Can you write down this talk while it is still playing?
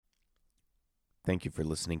Thank you for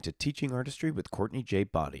listening to Teaching Artistry with Courtney J.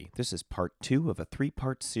 Body. This is part 2 of a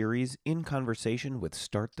 3-part series in conversation with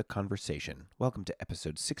Start the Conversation. Welcome to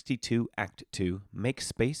episode 62, act 2, Make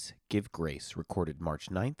Space, Give Grace, recorded March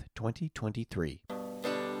 9th, 2023.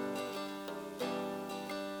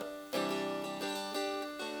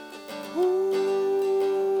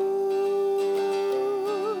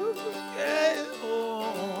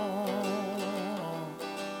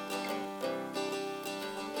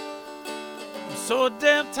 So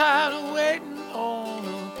damn tired of waiting on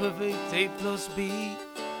a perfect A plus B.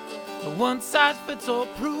 The one-size-fits-all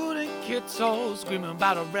prudent kids all screaming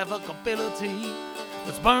about irrevocability.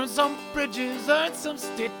 Let's burn some bridges, earn some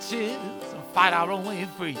stitches, and fight our own way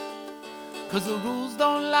free. Cause the rules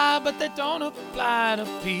don't lie, but they don't apply to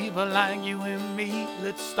people like you and me.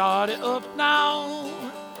 Let's start it up now.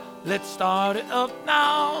 Let's start it up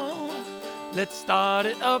now. Let's start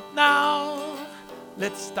it up now.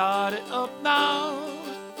 Let's start it up now.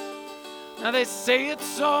 Now they say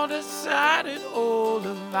it's all decided, all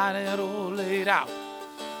divided, all laid out.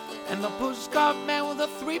 And the pushcart man with a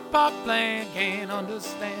 3-part plan can't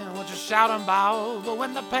understand what you're shouting about. But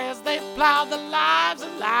when the paths they plow, the lives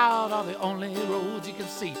allowed are the only roads you can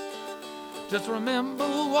see. Just remember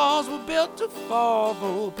walls were built to fall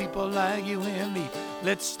for people like you and me.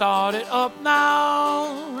 Let's start it up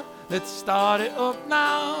now. Let's start it up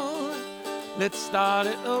now. Let's start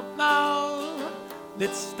it up now.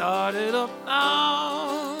 Let's start it up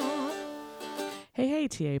now. Hey,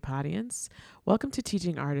 TA Podians. Welcome to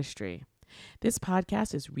Teaching Artistry. This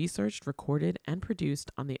podcast is researched, recorded, and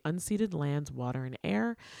produced on the unceded lands, water, and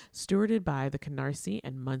air, stewarded by the Canarsie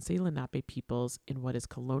and Munsee Lenape peoples in what is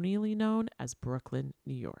colonially known as Brooklyn,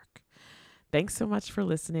 New York. Thanks so much for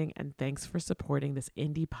listening, and thanks for supporting this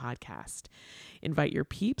indie podcast. Invite your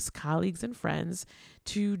peeps, colleagues, and friends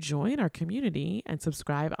to join our community and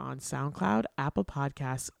subscribe on SoundCloud, Apple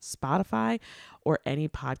Podcasts, Spotify, or any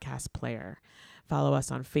podcast player. Follow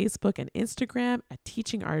us on Facebook and Instagram at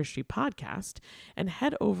Teaching Artistry Podcast, and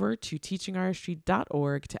head over to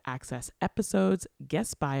teachingartistry.org to access episodes,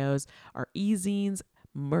 guest bios, our e-zines,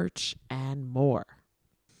 merch, and more.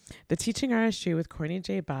 The Teaching Artistry with Courtney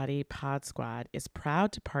J. Body Pod Squad is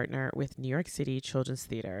proud to partner with New York City Children's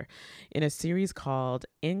Theater in a series called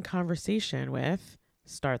In Conversation with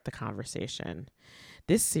Start the Conversation.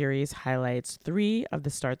 This series highlights 3 of the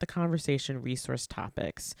Start the Conversation resource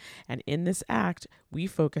topics, and in this act, we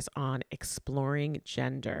focus on exploring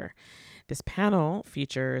gender. This panel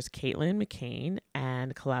features Caitlyn McCain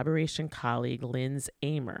and collaboration colleague Lindz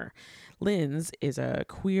Amer. Lindz is a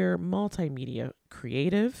queer multimedia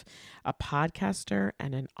creative, a podcaster,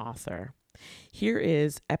 and an author. Here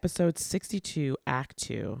is episode 62, act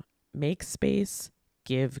 2, Make Space,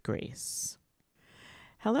 Give Grace.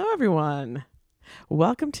 Hello, everyone.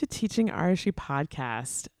 Welcome to Teaching Artistry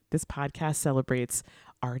Podcast. This podcast celebrates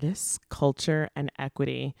artists, culture, and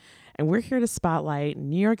equity. And we're here to spotlight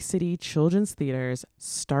New York City Children's Theater's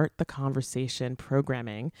Start the Conversation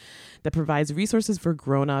programming that provides resources for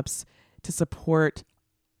grown-ups to support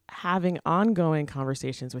having ongoing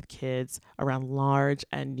conversations with kids around large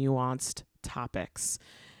and nuanced topics,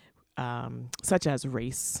 such as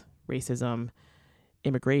race, racism,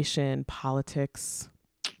 immigration, politics,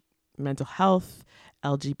 mental health,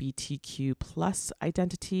 LGBTQ plus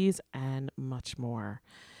identities, and much more.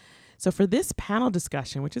 So for this panel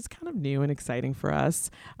discussion, which is kind of new and exciting for us,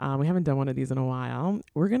 we haven't done one of these in a while,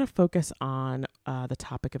 we're going to focus on the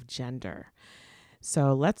topic of gender.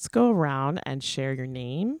 So let's go around and share your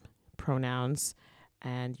name, pronouns,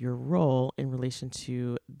 and your role in relation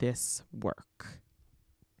to this work.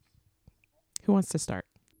 Who wants to start?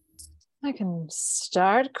 I can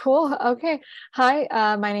start. Cool. Okay. Hi,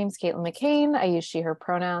 my name is Caitlyn McCain. I use she, her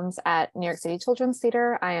pronouns at New York City Children's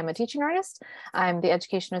Theater. I am a teaching artist. I'm the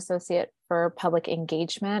Education Associate for Public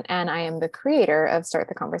Engagement, and I am the creator of Start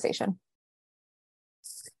the Conversation.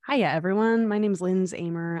 Hiya, everyone. My name is Lindz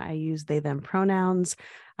Amer. I use they, them pronouns.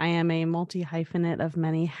 I am a multi-hyphenate of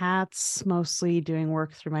many hats, mostly doing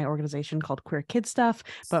work through my organization called Queer Kid Stuff.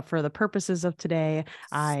 But for the purposes of today,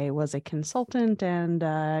 I was a consultant and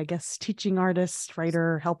I guess teaching artist,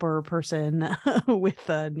 writer, helper person with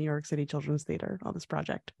New York City Children's Theater on this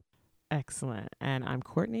project. Excellent. And I'm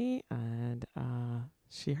Courtney, and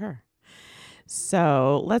she, her.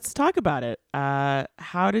 So let's talk about it.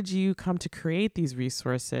 How did you come to create these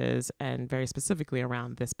resources, and very specifically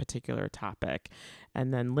around this particular topic?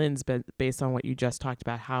 And then Lindz, based on what you just talked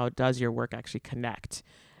about, how does your work actually connect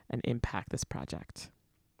and impact this project?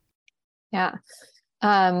 Yeah.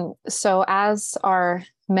 So as our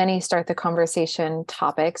many Start the Conversation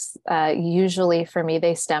topics, usually for me,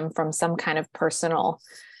 they stem from some kind of personal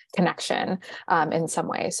connection in some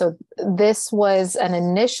way. So this was an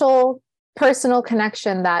initial personal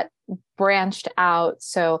connection that branched out.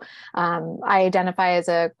 So I identify as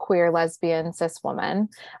a queer, lesbian, cis woman.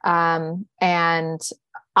 And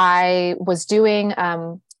I was doing,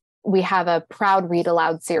 we have a Proud Read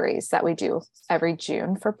Aloud series that we do every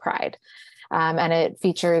June for Pride. And it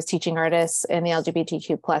features teaching artists in the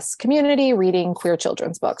LGBTQ plus community reading queer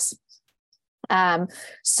children's books.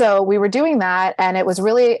 So we were doing that, and it was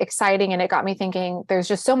really exciting, and it got me thinking there's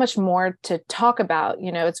just so much more to talk about.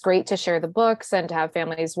 It's great to share the books and to have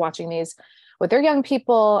families watching these with their young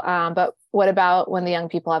people, but what about when the young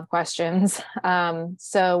people have questions?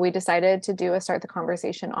 So we decided to do a Start the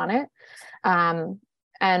Conversation on it.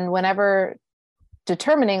 And whenever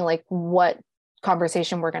determining like what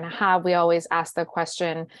conversation we're going to have, we always ask the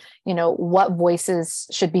question, what voices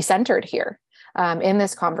should be centered here in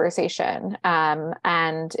this conversation.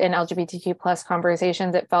 And in LGBTQ plus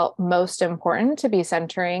conversations, it felt most important to be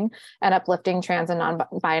centering and uplifting trans and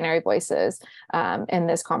non-binary voices in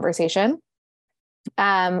this conversation.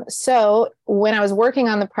 So when I was working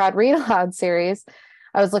on the Proud Read Aloud series,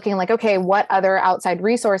 I was looking like, okay, what other outside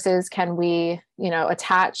resources can we,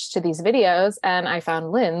 attach to these videos? And I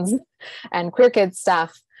found Lindz and Queer Kids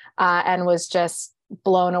stuff, and was just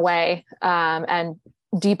blown away and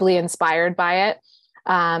deeply inspired by it.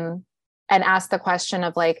 And asked the question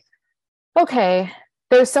of like, okay,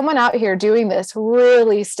 there's someone out here doing this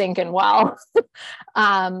really stinking well.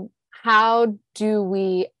 How do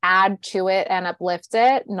we add to it and uplift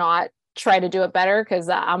it, not try to do it better, because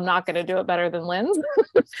I'm not going to do it better than Lindz.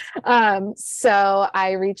 So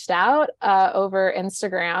I reached out over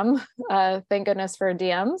Instagram, thank goodness for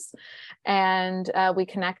DMs, and we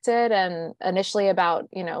connected, and initially about,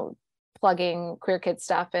 plugging Queer Kids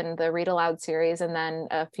stuff in the Read Aloud series. And then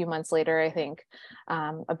a few months later, I think,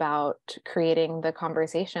 about creating the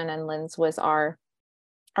conversation, and Lindz was our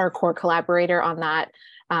core collaborator on that.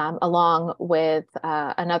 Along with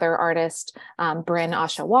another artist, Bryn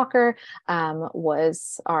Asha Walker,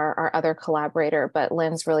 was our other collaborator, but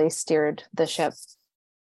Lindz really steered the ship.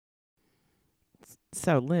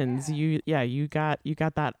 So Lindz, you got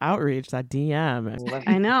that outreach, that DM.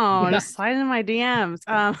 I know, just slide in my DMs.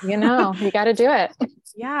 You got to do it.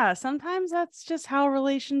 Yeah, sometimes that's just how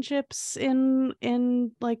relationships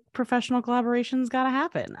in like professional collaborations got to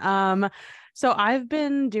happen. So I've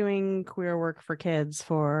been doing queer work for kids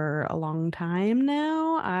for a long time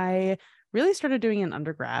now. I really started doing it in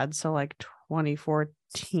undergrad, so like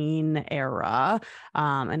 2014 era,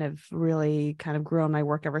 and have really kind of grown my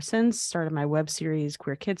work ever since. Started my web series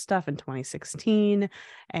Queer Kid Stuff in 2016,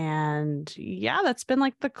 and yeah, that's been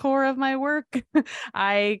like the core of my work.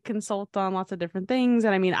 I consult on lots of different things,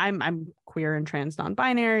 and I mean, I'm queer and trans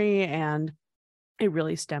non-binary, and it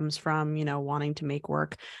really stems from, wanting to make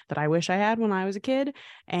work that I wish I had when I was a kid.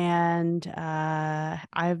 And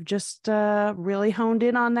I've just really honed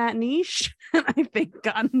in on that niche. And I think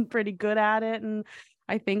gotten pretty good at it. And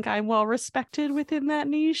I think I'm well respected within that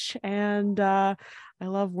niche. And I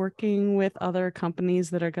love working with other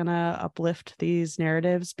companies that are going to uplift these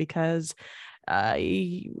narratives, because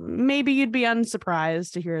maybe you'd be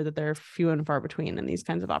unsurprised to hear that they're few and far between in these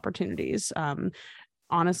kinds of opportunities.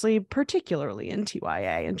 Honestly, particularly in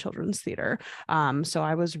TYA and children's theater. So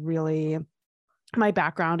I was really, my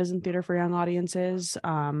background is in theater for young audiences.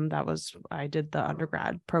 I did the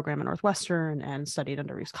undergrad program at Northwestern and studied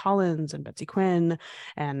under Reese Collins and Betsy Quinn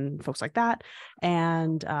and folks like that.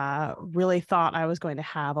 And really thought I was going to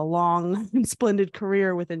have a long and splendid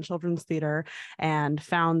career within children's theater, and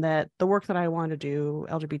found that the work that I wanted to do,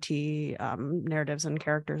 LGBT narratives and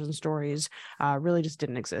characters and stories, really just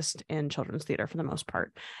didn't exist in children's theater for the most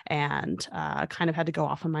part. And kind of had to go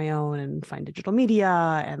off on my own and find digital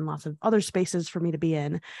media and lots of other spaces for me to be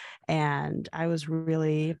in. And I was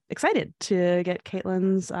really excited to get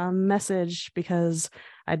Caitlyn's message, because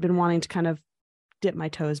I'd been wanting to kind of dip my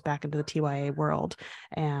toes back into the TYA world.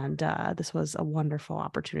 And this was a wonderful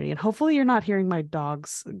opportunity. And hopefully you're not hearing my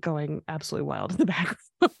dogs going absolutely wild in the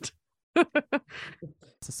background.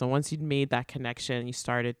 So once you'd made that connection, you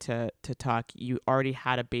started to talk, you already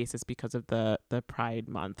had a basis because of the Pride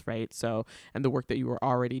Month, right? So, and the work that you were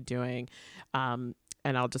already doing.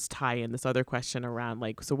 And I'll just tie in this other question around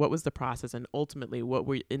like, so what was the process, and ultimately what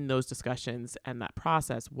were in those discussions and that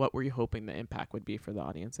process, what were you hoping the impact would be for the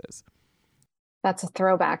audiences? That's a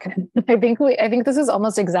throwback. I think this is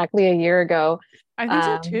almost exactly a year ago. I think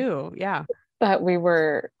so too. Yeah. That we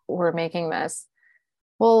were making this.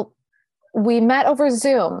 Well, we met over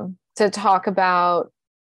Zoom to talk about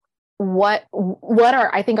what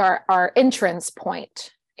our entrance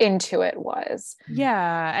point into it was.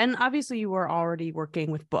 Yeah. And obviously you were already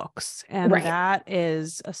working with books, and Right. that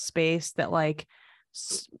is a space that like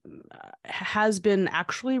has been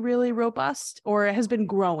actually really robust, or it has been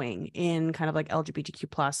growing in kind of like LGBTQ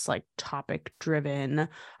plus like topic driven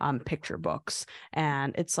picture books.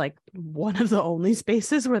 And it's like one of the only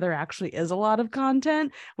spaces where there actually is a lot of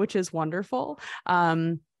content, which is wonderful.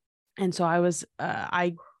 And so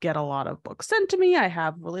I get a lot of books sent to me. I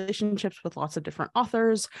have relationships with lots of different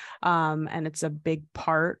authors. And it's a big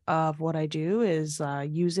part of what I do is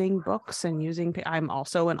using books and I'm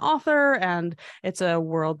also an author, and it's a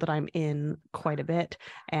world that I'm in quite a bit.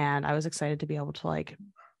 And I was excited to be able to like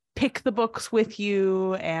pick the books with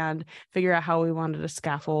you and figure out how we wanted to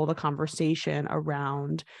scaffold a conversation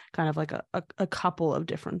around kind of like a couple of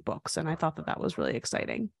different books. And I thought that was really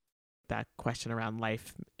exciting. That question around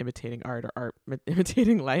life imitating art, or art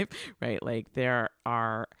imitating life, right? Like there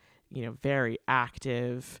are, very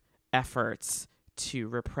active efforts to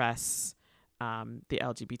repress the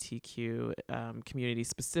LGBTQ community,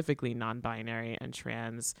 specifically non-binary and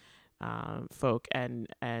trans folk, and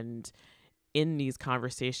in these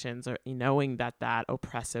conversations, or knowing that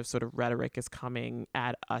oppressive sort of rhetoric is coming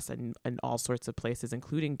at us in all sorts of places,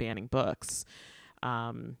 including banning books.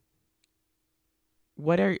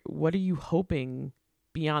 What are you hoping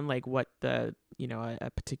beyond like what the a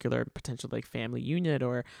particular potential like family unit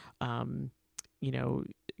or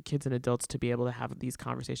kids and adults to be able to have these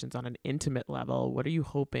conversations on an intimate level? What are you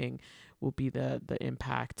hoping will be the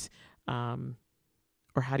impact, or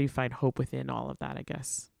how do you find hope within all of that, I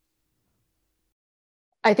guess?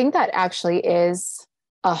 I think that actually is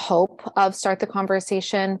a hope of Start the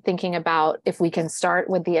Conversation, thinking about if we can start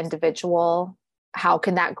with the individual, how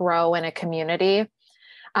can that grow in a community?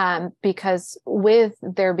 Because with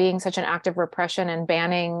there being such an active repression and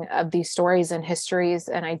banning of these stories and histories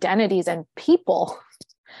and identities and people,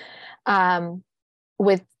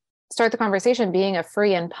 with Start the Conversation being a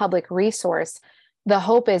free and public resource, the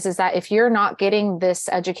hope is that if you're not getting this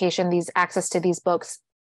education, these access to these books,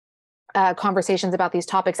 conversations about these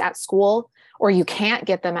topics at school, or you can't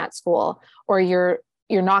get them at school, or you're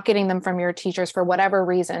not getting them from your teachers for whatever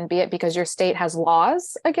reason, be it because your state has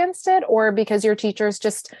laws against it, or because your teachers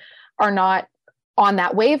just are not on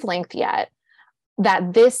that wavelength yet,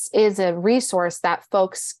 that this is a resource that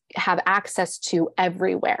folks have access to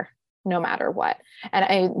everywhere, no matter what.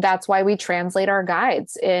 And that's why we translate our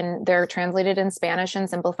guides they're translated in Spanish and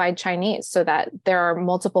simplified Chinese, so that there are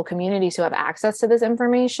multiple communities who have access to this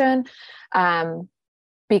information.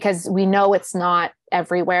 Because we know it's not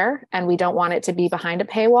everywhere, and we don't want it to be behind a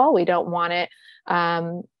paywall. We don't want it.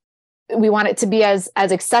 We want it to be as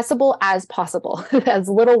accessible as possible, as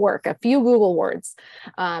little work, a few Google words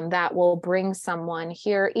that will bring someone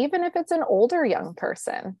here, even if it's an older young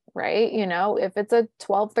person, right? If it's a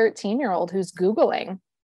 12, 13-year-old who's Googling,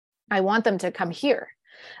 I want them to come here.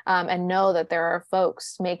 And know that there are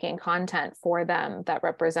folks making content for them that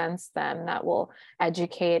represents them, that will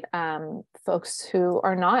educate folks who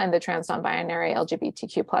are not in the trans, non-binary,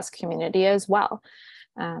 LGBTQ plus community as well.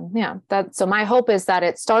 So my hope is that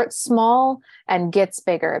it starts small and gets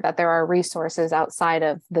bigger, that there are resources outside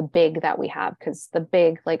of the big that we have, because the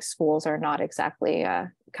big like schools are not exactly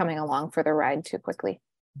coming along for the ride too quickly.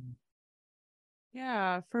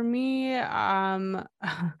 Yeah, for me,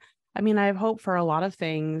 I have hope for a lot of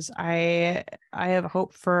things. I have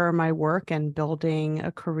hope for my work and building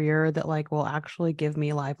a career that like will actually give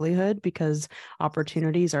me livelihood, because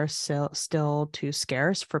opportunities are still too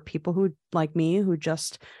scarce for people who like me, who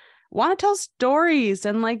just want to tell stories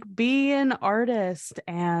and like be an artist.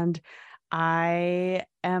 And I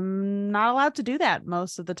am not allowed to do that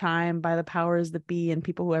most of the time by the powers that be and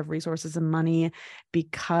people who have resources and money,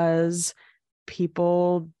 because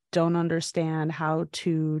people don't understand how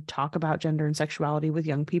to talk about gender and sexuality with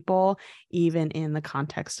young people, even in the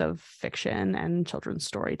context of fiction and children's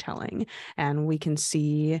storytelling. And we can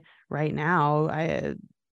see right now,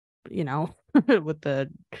 with the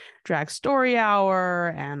drag story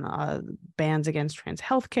hour and bans against trans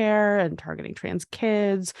healthcare and targeting trans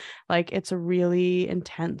kids, like it's really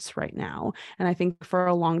intense right now. And I think for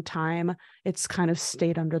a long time, it's kind of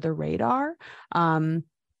stayed under the radar.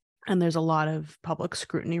 And there's a lot of public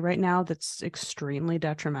scrutiny right now that's extremely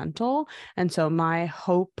detrimental. And so my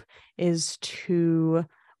hope is to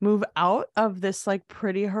move out of this like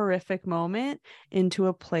pretty horrific moment into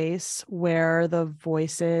a place where the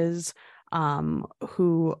voices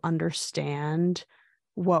who understand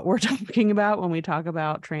what we're talking about when we talk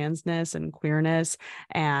about transness and queerness,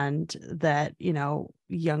 and that,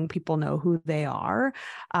 young people know who they are,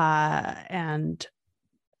 and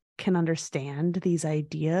can understand these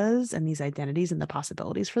ideas and these identities and the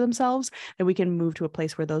possibilities for themselves, that we can move to a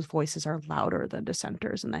place where those voices are louder than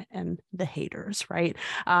dissenters and the haters, right?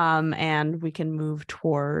 And we can move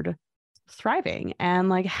toward thriving and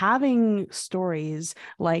like having stories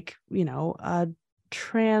like, you know, a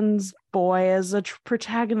trans boy as a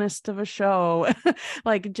protagonist of a show,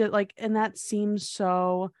 and that seems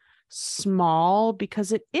so small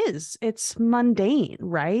because it's mundane,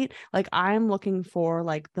 right? Like I'm looking for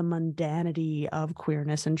like the mundanity of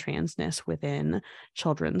queerness and transness within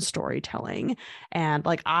children's storytelling. And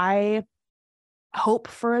like I hope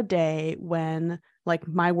for a day when like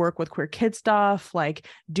my work with queer kid stuff, like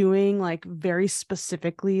doing like very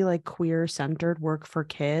specifically like queer centered work for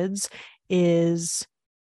kids is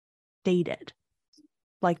dated.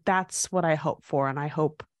 Like that's what I hope for. And I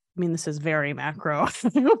hope, I mean, this is very macro.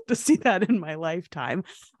 I hope to see that in my lifetime.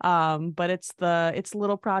 But it's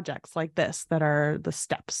little projects like this that are the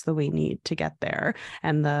steps that we need to get there,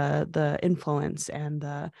 and the influence and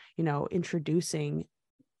the, you know, introducing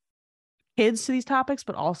kids to these topics,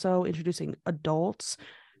 but also introducing adults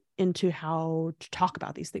into how to talk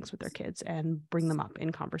about these things with their kids and bring them up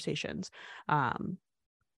in conversations.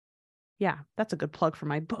 Yeah, that's a good plug for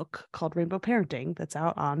my book called Rainbow Parenting that's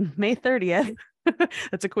out on May 30th.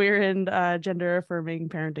 That's a queer and gender affirming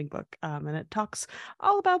parenting book. And it talks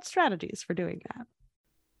all about strategies for doing that.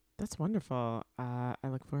 That's wonderful. I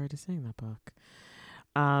look forward to seeing that book.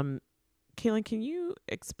 Caitlyn, can you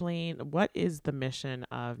explain what is the mission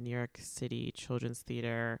of New York City Children's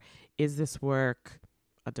Theater? Is this work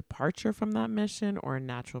a departure from that mission or a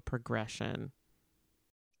natural progression?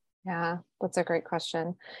 Yeah, that's a great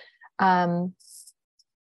question. For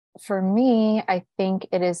me, I think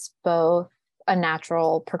it is both a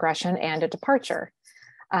natural progression and a departure.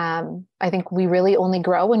 I think we really only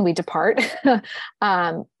grow when we depart,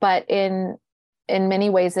 but in many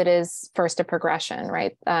ways, it is first a progression,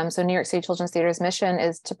 right? So New York City Children's Theater's mission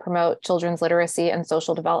is to promote children's literacy and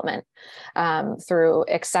social development through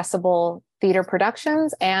accessible theater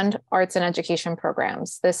productions and arts and education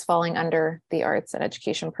programs, this falling under the arts and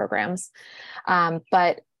education programs.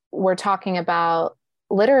 But we're talking about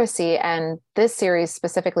literacy, and this series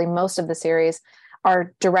specifically, most of the series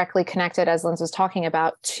are directly connected, as Lindz was talking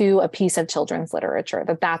about, to a piece of children's literature,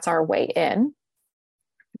 that's our way in.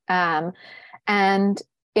 And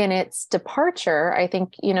in its departure, I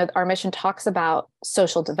think, you know, our mission talks about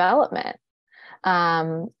social development.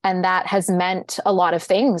 And that has meant a lot of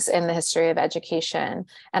things in the history of education.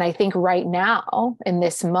 And I think right now, in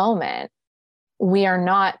this moment, we are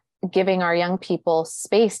not giving our young people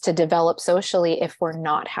space to develop socially if we're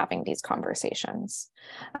not having these conversations.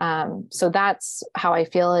 So that's how I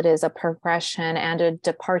feel it is a progression and a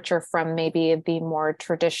departure from maybe the more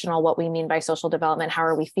traditional, what we mean by social development. How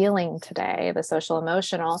are we feeling today? The social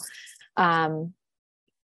emotional. And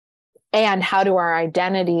how do our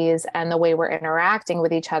identities and the way we're interacting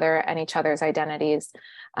with each other and each other's identities,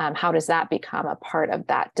 how does that become a part of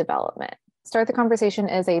that development? Start the Conversation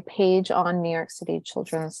is a page on New York City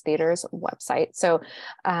Children's Theater's website. So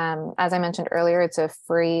as I mentioned earlier, it's a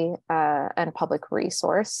free and public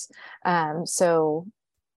resource. So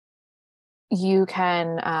you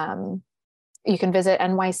can visit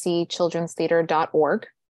nycchildrenstheater.org,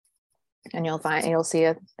 and you'll see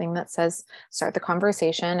a thing that says Start the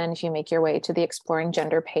Conversation. And if you make your way to the Exploring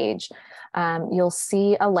Gender page, you'll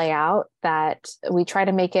see a layout that we try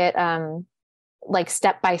to make it like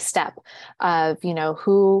step by step of, you know,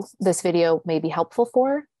 who this video may be helpful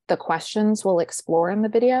for, the questions we'll explore in the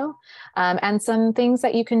video, and some things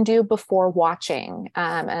that you can do before watching.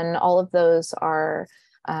 And all of those are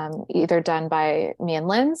either done by me and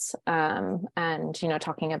Lindz, and, you know,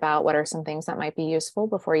 talking about what are some things that might be useful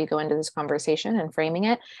before you go into this conversation and framing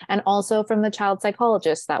it, and also from the child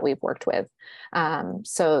psychologists that we've worked with.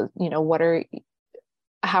 So, you know,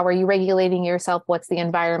 how are you regulating yourself? What's the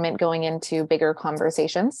environment going into bigger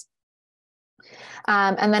conversations?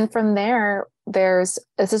 And then from there, this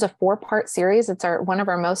is a 4-part series. It's one of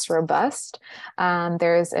our most robust.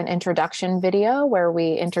 There's an introduction video where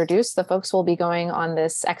we introduce the folks we'll be going on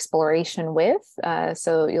this exploration with.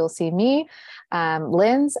 So you'll see me,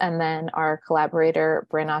 Lindz, and then our collaborator,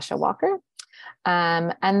 Branasha Walker.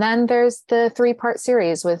 And then there's the 3-part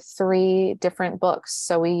series with 3 different books.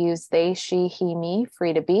 So we use They, She, He, Me,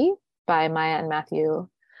 Free to Be by Maya and Matthew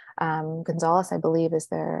Gonzalez, I believe is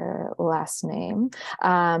their last name.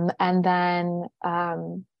 And then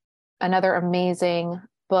another amazing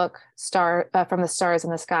book, From the Stars in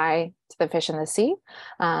the Sky to the Fish in the Sea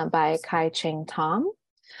by Kai Ching Tom.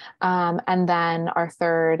 And then our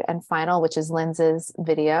third and final, which is Lindz's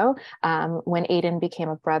video, When Aiden Became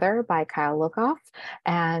a Brother by Kyle Lookoff.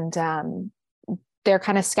 And they're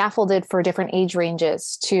kind of scaffolded for different age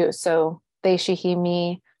ranges too. So they, she, he,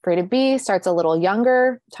 me, for to be starts a little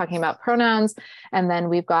younger, talking about pronouns. And then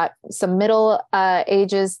we've got some middle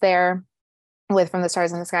ages there with From the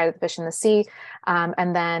Stars in the Sky to the Fish in the Sea.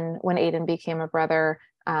 And then When Aiden Became a Brother,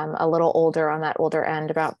 a little older, on that older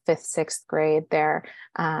end, about 5th, 6th grade there.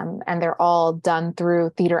 And they're all done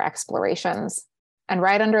through theater explorations. And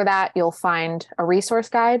right under that, you'll find a resource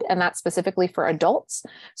guide, and that's specifically for adults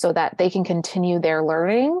so that they can continue their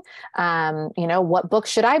learning. What books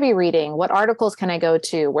should I be reading? What articles can I go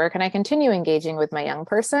to? Where can I continue engaging with my young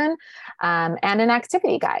person? And an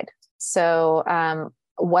activity guide. So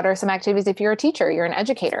what are some activities if you're a teacher, you're an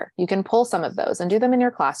educator? You can pull some of those and do them in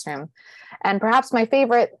your classroom. And perhaps my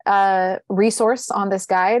favorite resource on this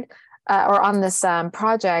guide or on this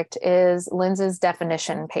project is Lindz's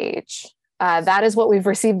definition page. That is what we've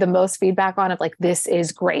received the most feedback on, of like, this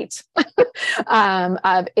is great.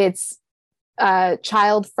 It's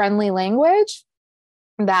child-friendly language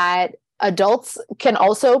that adults can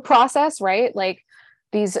also process, right? Like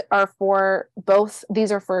these are for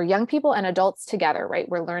young people and adults together, right?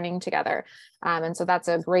 We're learning together. And so that's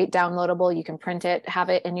a great downloadable. You can print it, have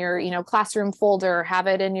it in your, classroom folder, have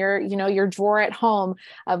it in your, your drawer at home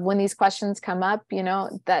of when these questions come up,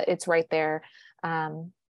 that it's right there.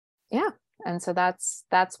 Yeah. And so that's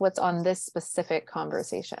what's on this specific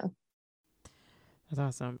conversation. That's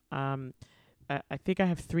awesome. I think I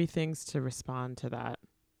have 3 things to respond to that,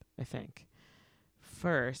 I think.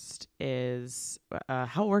 First is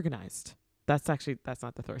how organized. That's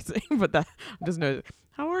not the first thing, but that just know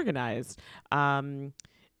how organized. And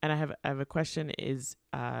I have a question. Is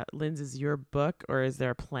Lindz, is your book, or is there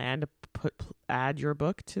a plan to add your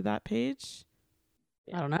book to that page?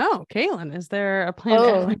 I don't know. Caitlyn, is there a plan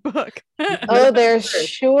to add my book? There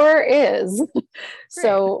sure is.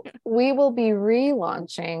 So we will be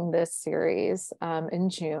relaunching this series in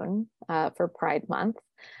June for Pride Month.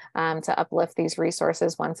 To uplift these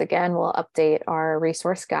resources. Once again, we'll update our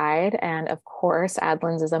resource guide and, of course, add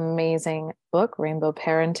Lindz's amazing book, Rainbow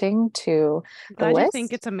Parenting, to the list. You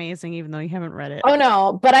think it's amazing, even though you haven't read it. Oh,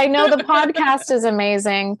 no, but I know the podcast is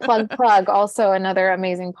amazing. Plug. Also another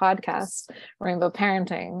amazing podcast, Rainbow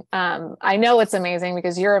Parenting. I know it's amazing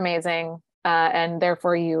because you're amazing, and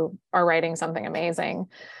therefore you are writing something amazing.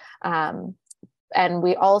 And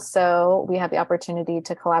we have the opportunity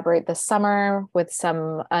to collaborate this summer with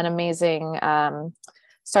an amazing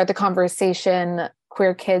Start the Conversation,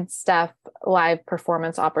 queer kids stuff, live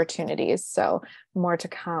performance opportunities. So more to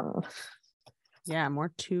come. Yeah,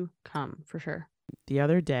 more to come for sure. The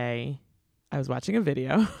other day, I was watching a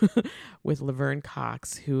video with Laverne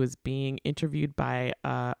Cox, who was being interviewed by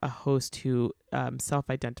a host who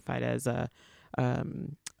self-identified as a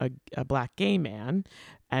Black gay man,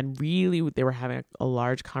 and really they were having a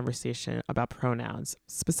large conversation about pronouns,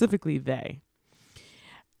 specifically they.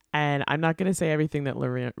 And I'm not going to say everything that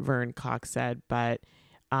Laverne Cox said, but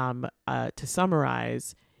to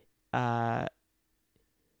summarize, Laverne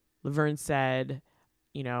said,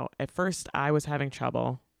 at first I was having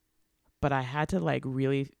trouble, but I had to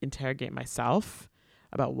really interrogate myself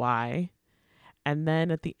about why. And then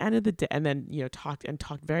at the end of the day, and then, talked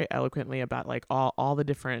very eloquently about all the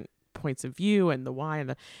different points of view and the why.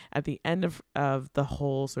 And at the end of the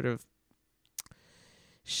whole sort of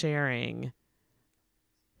sharing,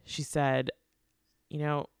 she said,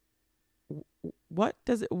 what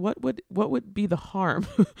would be the harm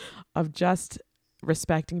of just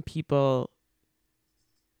respecting people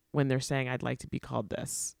when they're saying, I'd like to be called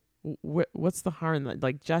this? What's the harm?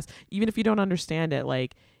 Just, even if you don't understand it,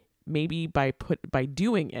 maybe by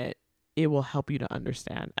doing it, it will help you to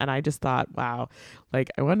understand. And I just thought, wow, I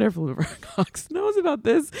wonder if Laverne Cox knows about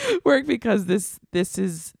this work, because this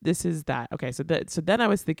is that. Okay, so then I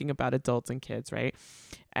was thinking about adults and kids, right?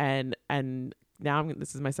 And now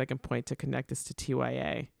this is my second point to connect this to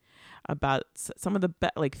TYA, about some of the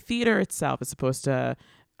theater itself is supposed to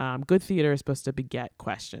good theater is supposed to beget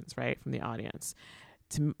questions, right, from the audience.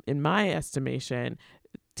 In my estimation,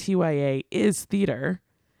 TYA is theater,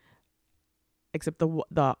 except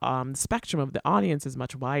the spectrum of the audience is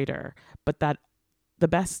much wider, but that the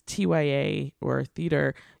best TYA or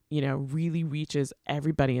theater, really reaches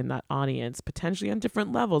everybody in that audience, potentially on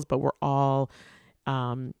different levels, but we're all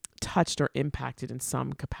touched or impacted in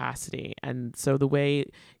some capacity. And so the way,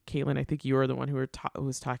 Caitlyn, I think you were the one who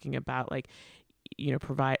was talking about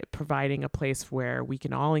providing a place where we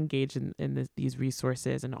can all engage in these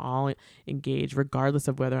resources and all engage regardless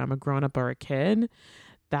of whether I'm a grown up or a kid,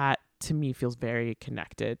 that to me feels very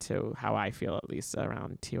connected to how I feel, at least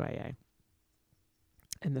around TYA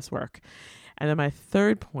in this work. And then my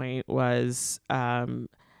third point was, I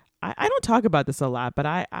don't talk about this a lot, but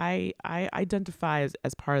I identify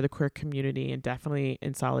as part of the queer community, and definitely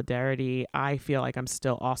in solidarity. I feel like I'm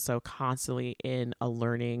still also constantly in a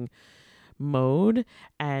learning mode,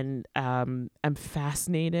 and I'm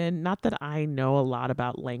fascinated. Not that I know a lot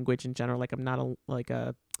about language in general. Like I'm not a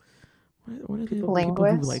what are the people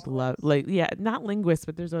who like love, like, yeah, not linguists,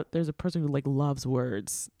 but there's a person who like loves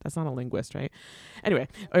words. That's not a linguist, right? Anyway,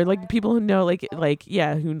 or like people who know who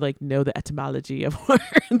like know the etymology of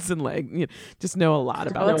words and like, you know, just know a lot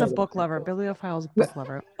about. Oh, it's a book lover. Bibliophile is a book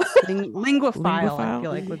lover. Linguophile, I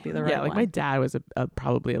feel like would be the right one. Yeah, like my dad was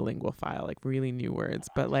probably a linguophile, like really knew words,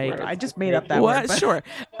 but like I just made up that word. But. Sure.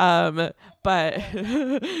 But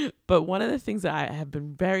but one of the things that I have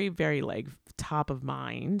been very, very like top of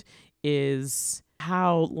mind is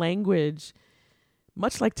how language,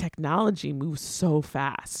 much like technology, moves so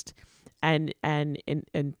fast, and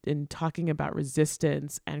in talking about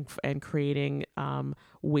resistance and creating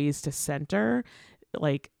ways to center,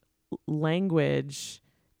 like language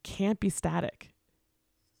can't be static.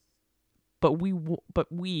 But we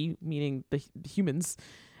meaning the humans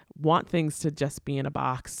want things to just be in a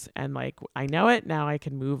box and like, I know it now, I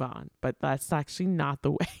can move on. But that's actually not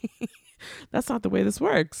the way. That's not the way this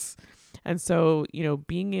works. And so, you know,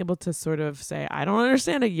 being able to sort of say, I don't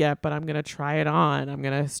understand it yet, but I'm going to try it on. I'm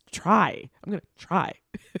going to try.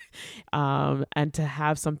 And to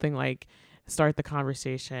have something like start the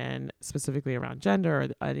conversation specifically around gender or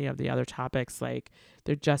any of the other topics, like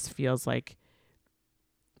there just feels like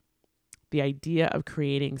the idea of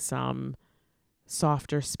creating some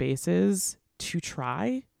softer spaces to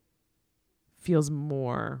try feels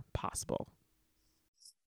more possible.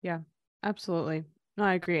 Yeah, absolutely. No,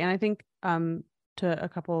 I agree. And I think to a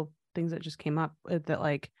couple of things that just came up, that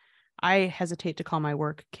like I hesitate to call my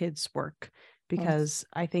work kids work because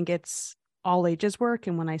I think it's all ages work.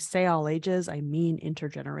 And when I say all ages, I mean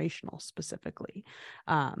intergenerational specifically.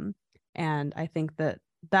 And I think that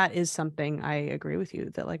is something, I agree with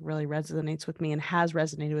you, that like really resonates with me and has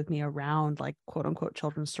resonated with me around like quote unquote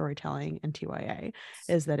children's storytelling and TYA,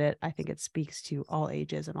 is that I think it speaks to all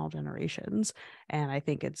ages and all generations. And I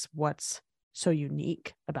think it's what's so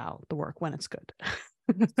unique about the work when it's good.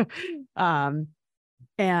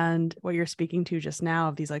 And what you're speaking to just now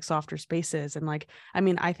of these like softer spaces. And like, I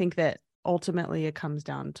mean, I think that ultimately it comes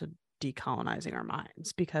down to decolonizing our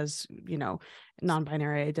minds, because, you know,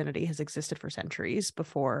 non-binary identity has existed for centuries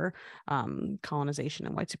before colonization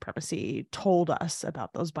and white supremacy told us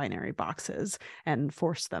about those binary boxes and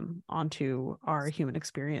forced them onto our human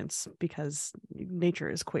experience, because nature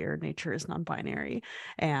is queer, nature is non-binary.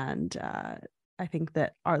 And I think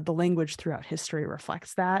that the language throughout history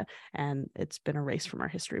reflects that, and it's been erased from our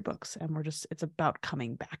history books, and it's about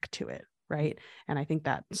coming back to it, right? And I think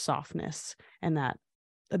that softness and that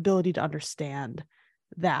ability to understand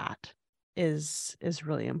that is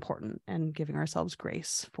really important, and giving ourselves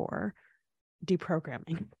grace for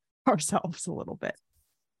deprogramming ourselves a little bit.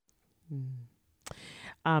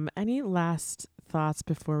 Any last thoughts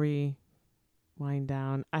before we wind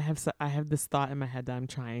down? I have this thought in my head that I'm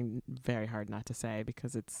trying very hard not to say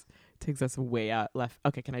because it takes us way out left.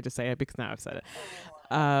 Okay, can I just say it because now I've said it?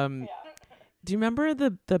 Do you remember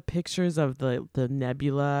the pictures of the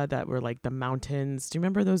nebula that were like the mountains? Do you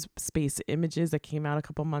remember those space images that came out a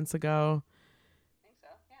couple months ago? I think so,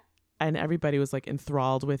 yeah. And everybody was like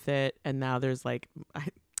enthralled with it. And now there's like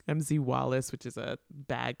MZ Wallace, which is a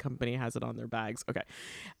bag company, has it on their bags. Okay.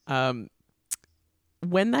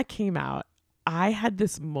 When that came out, I had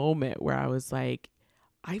this moment where I was like,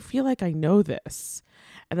 I feel like I know this.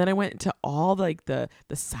 And then I went into all like the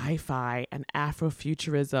sci-fi and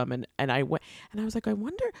Afrofuturism, and I went and I was like, I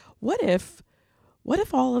wonder what if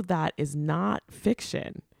all of that is not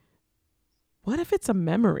fiction? What if it's a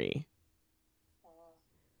memory?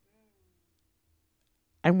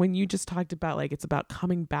 And when you just talked about like it's about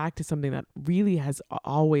coming back to something that really has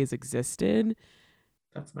always existed.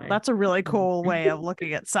 That's a really cool way of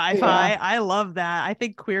looking at sci-fi. Yeah. I love that. I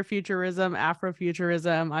think queer futurism,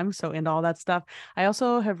 Afrofuturism, I'm so into all that stuff. I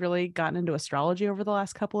also have really gotten into astrology over the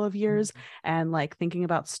last couple of years, and like thinking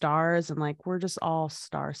about stars, and like we're just all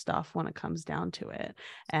star stuff when it comes down to it.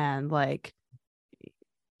 And like,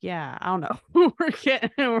 yeah, I don't know.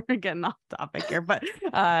 we're getting off topic here, but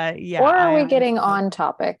yeah. Or are we getting on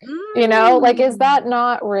topic? You know, like, is that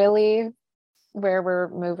not really where we're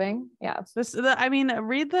moving? Yeah. I mean,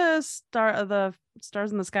 read the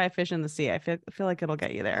stars in the sky, fish in the sea. I feel like it'll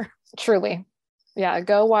get you there. Truly. Yeah.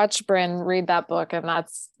 Go watch Bryn read that book, and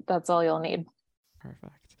that's all you'll need.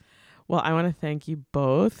 Perfect. Well, I want to thank you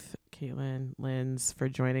both, Caitlyn, Lindz, for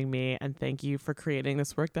joining me, and thank you for creating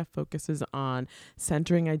this work that focuses on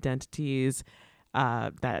centering identities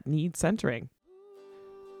that need centering.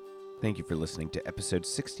 Thank you for listening to episode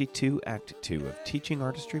 62, Act 2 of Teaching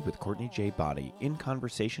Artistry with Courtney J. Body, in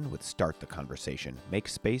conversation with Start the Conversation. Make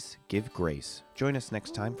space, give grace. Join us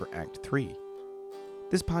next time for Act 3.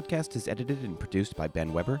 This podcast is edited and produced by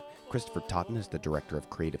Ben Weber. Christopher Totten is the director of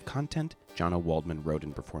creative content. Jonna Waldman wrote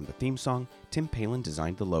and performed the theme song. Tim Palin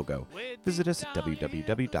designed the logo. Visit us at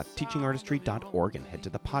www.teachingartistry.org and head to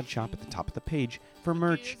the pod shop at the top of the page for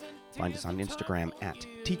merch. Find us on Instagram at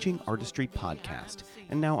Teaching Artistry Podcast.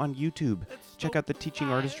 And now on YouTube. Check out the Teaching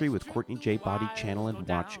Artistry with Courtney J. Body channel and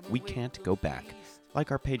watch We Can't Go Back. Like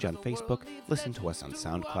our page on Facebook, listen to us on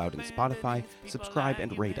SoundCloud and Spotify, subscribe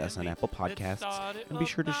and rate us on Apple Podcasts, and be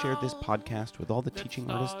sure to share this podcast with all the teaching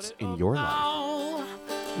artists in your life.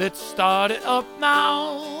 Let's start it up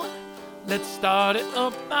now. Let's start it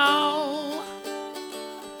up now.